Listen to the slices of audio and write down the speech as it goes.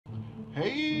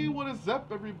Hey, what is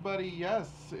up, everybody? Yes,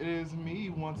 it is me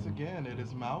once again. It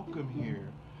is Malcolm here.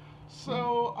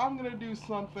 So, I'm gonna do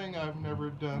something I've never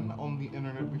done on the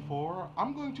internet before.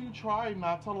 I'm going to try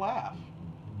not to laugh.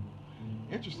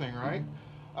 Interesting, right?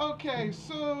 Okay,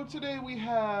 so today we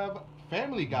have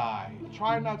Family Guy.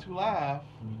 Try not to laugh.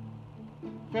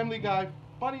 Family Guy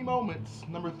Funny Moments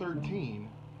number 13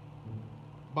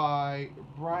 by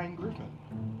Brian Griffin.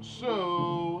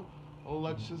 So,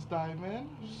 let's just dive in.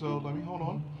 So, let me hold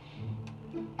on.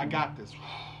 I got this.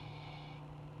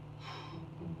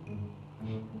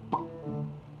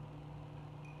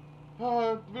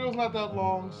 The video's not that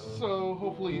long, so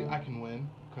hopefully I can win,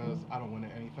 because I don't win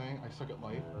at anything. I suck at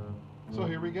life. So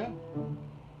here we go.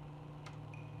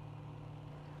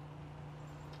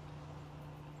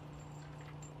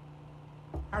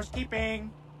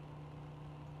 Housekeeping.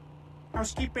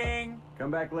 Housekeeping.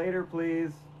 Come back later,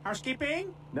 please.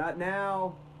 Housekeeping. Not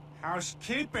now.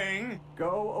 Housekeeping.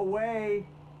 Go away.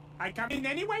 I come in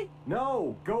anyway?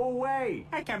 No, go away.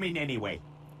 I come in anyway.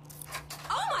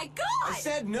 Oh my God! I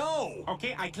said no!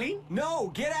 Okay, I clean? No,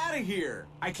 get out of here!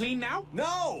 I clean now?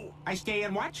 No! I stay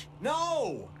and watch?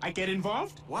 No! I get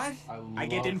involved? What? I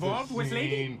get involved with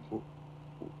lady?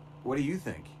 What do you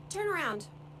think? Turn around.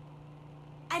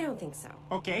 I don't think so.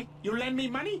 Okay, you lend me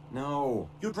money? No.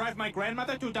 You drive my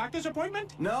grandmother to doctor's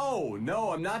appointment? No,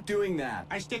 I'm not doing that.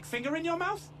 I stick finger in your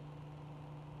mouth?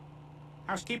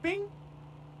 Housekeeping?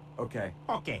 Okay.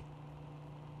 Okay.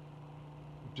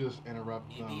 Just interrupt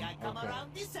them. Maybe I come Okay.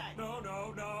 around this side. No.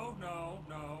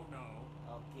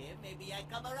 Okay, maybe I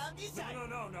come around this side.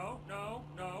 No.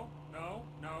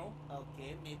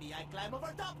 Okay, maybe I climb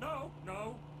over top. No.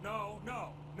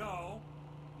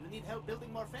 You need help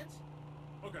building more fence?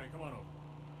 Okay, come on over.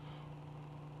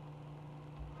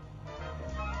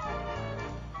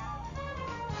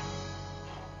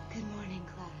 Good morning,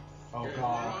 class. Oh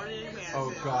god.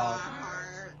 Oh god.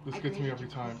 This gets me every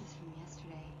time. This is from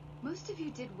yesterday. Most of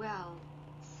you did well.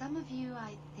 Some of you,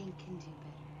 I think, can do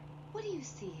better. What do you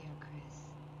see here, Chris?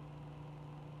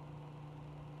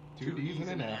 Two D's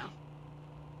and an F.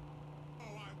 Oh,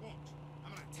 I won't.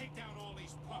 I'm gonna take down all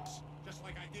these punks, just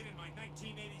like I did in my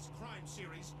 1980s crime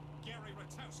series, Gary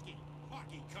Ratowski,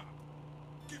 Hockey Cop.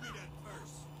 Give me that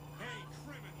purse. Hey,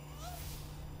 criminals.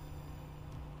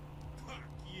 Fuck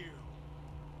you.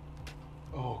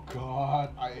 Oh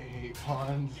god, I hate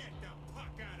puns. Get the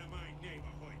fuck out of my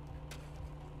neighborhood.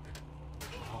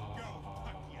 Go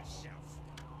fuck yourself.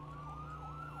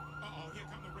 Uh-oh, here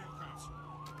come the real cops.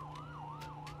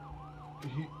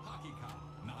 Hockey cop,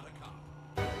 not a cop.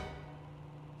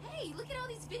 Hey, look at all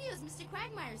these videos Mr.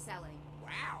 Quagmire's selling.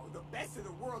 Wow, the best of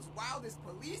the world's wildest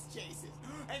police chases.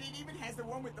 And it even has the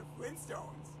one with the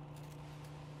Flintstones.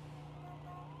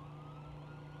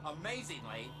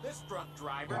 Amazingly, this drunk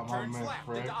driver Got my turns man left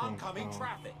into Franklin oncoming phone.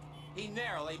 traffic. He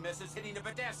narrowly misses hitting a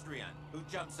pedestrian, who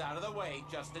jumps out of the way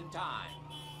just in time.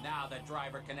 Now the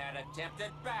driver can add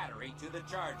attempted battery to the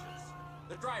charges.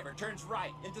 The driver turns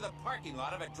right into the parking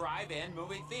lot of a drive-in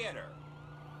movie theater.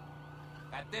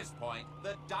 At this point,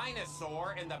 the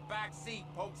dinosaur in the back seat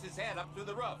pokes his head up through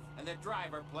the roof, and the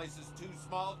driver places two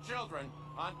small children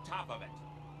on top of it.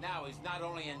 Now he's not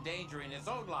only endangering his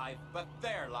own life, but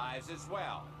their lives as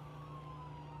well.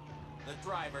 The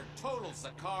driver totals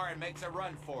the car and makes a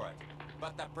run for it,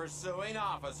 but the pursuing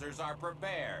officers are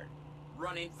prepared.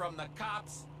 Running from the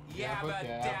cops, yabba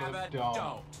dabba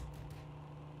don't.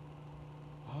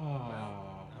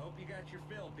 Ah. I hope you got your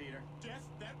fill, Peter. Death,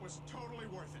 that was totally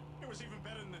worth it. It was even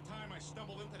better than the time I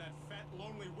stumbled into that fat,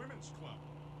 lonely women's club.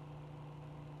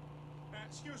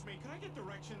 Excuse me, can I get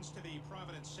directions to the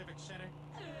Providence Civic Center?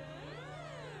 Do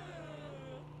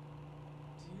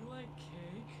you like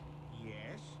cake?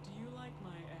 Yes. Do you like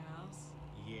my ass?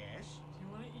 Yes. Do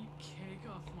you want to eat cake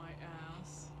off my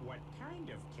ass? What kind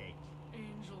of cake?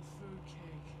 Angel food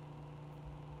cake.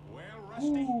 Well,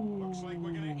 Rusty, looks like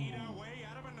we're gonna eat our way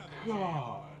out of another jam.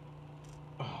 God.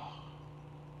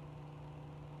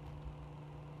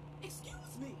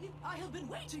 Excuse me, I have been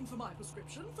waiting for my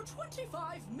prescription for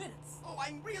 25 minutes. Oh,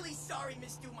 I'm really sorry,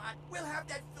 Miss Dumont. We'll have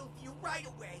that fill for you right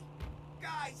away.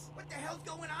 Guys, what the hell's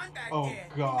going on back Oh there?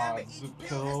 god, Remember, the each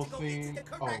pill pill has to go into scene. the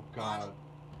Oh correct god. bottle.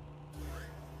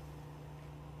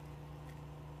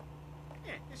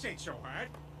 Yeah, this ain't so hard.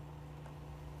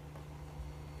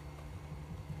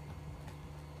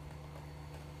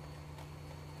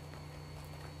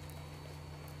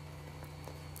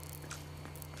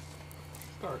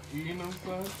 Start eating them,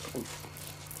 son.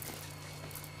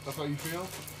 That's how you feel?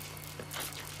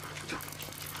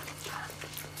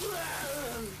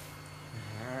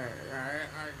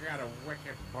 I got a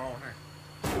wicked boner.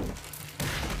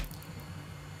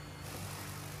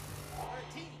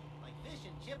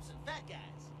 chips and fat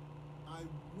guys. I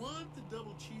want the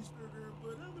double cheeseburger,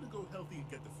 but I'm gonna go healthy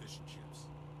and get the fish and chips.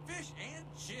 Fish and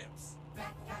chips.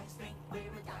 Fat guys think we're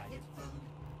a diet food.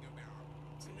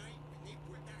 Tonight, when they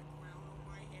put that crown on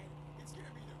my head, it's gonna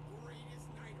be the greatest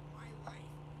night of my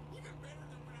life. Even better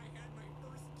than when I had my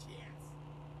first kiss.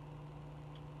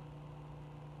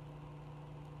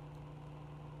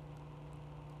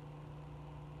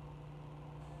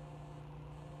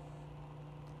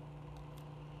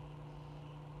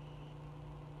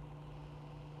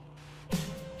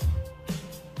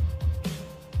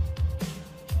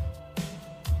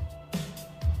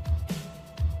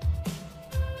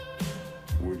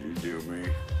 Would you do me?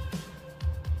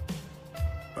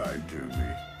 I'd do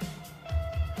me.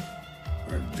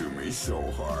 I'd do me so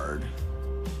hard.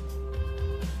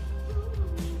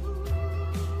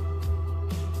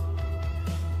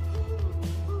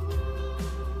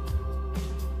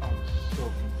 I'm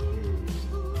so confused.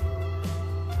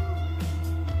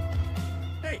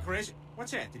 Hey, Chris,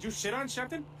 what's that? Did you sit on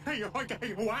something?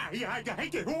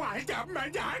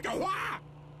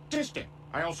 Sister,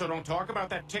 I also don't talk about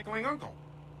that tickling uncle.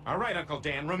 All right, Uncle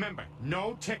Dan, remember,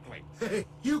 no tickling.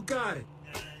 You got it.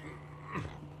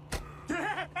 You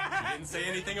didn't say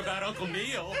anything about Uncle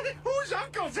Neil. Whose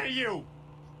uncles are you?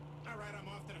 All right, I'm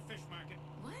off to the fish market.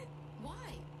 What?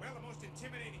 Why? Well, the most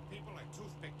intimidating people are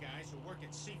toothpick guys who work at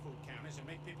seafood counters and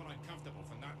make people uncomfortable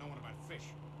for not knowing about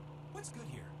fish. What's good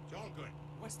here? It's all good.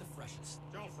 What's the freshest?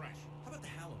 It's all fresh. How about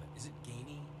the halibut? Is it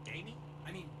gamey? Gamey?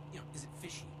 I mean, is it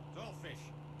fishy? It's all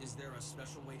fish. Is there a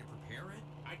special way to prepare it?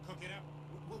 I cook it up.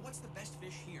 Well, what's the best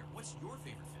fish here? What's your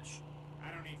favorite fish?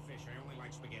 I don't eat fish. I only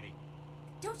like spaghetti.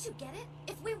 Don't you get it?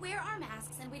 If we wear our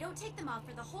masks and we don't take them off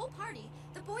for the whole party,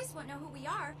 the boys won't know who we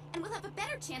are, and we'll have a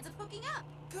better chance of hooking up.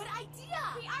 Good idea!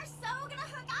 We are so gonna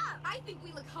hook up! I think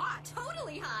we look hot.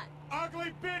 Totally hot.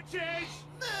 Ugly bitches!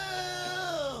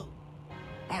 No!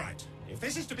 All right, if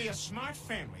this is to be a smart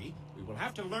family, we will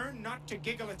have to learn not to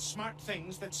giggle at smart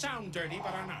things that sound dirty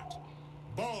but are not.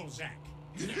 Balzac.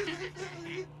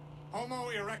 Homo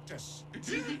erectus.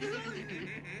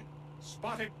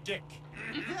 Spotted dick.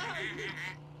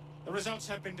 The results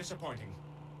have been disappointing.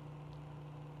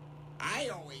 I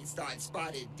always thought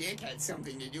Spotted Dick had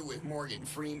something to do with Morgan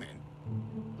Freeman.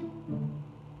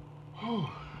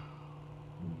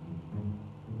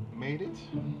 Made it.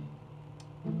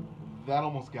 That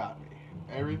almost got me.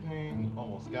 Everything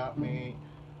almost got me.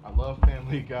 I love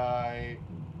Family Guy.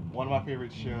 One of my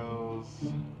favorite shows.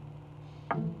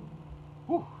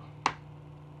 Whew.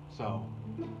 So,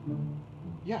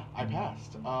 yeah, I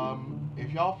passed.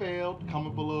 If y'all failed,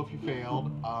 comment below if you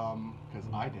failed. Because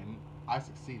I didn't. I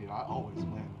succeeded. I always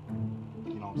win.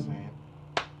 You know what I'm saying?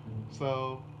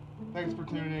 So, thanks for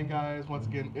tuning in, guys. Once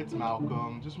again, it's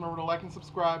Malcolm. Just remember to like and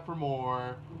subscribe for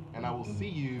more. And I will see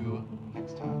you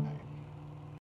next time.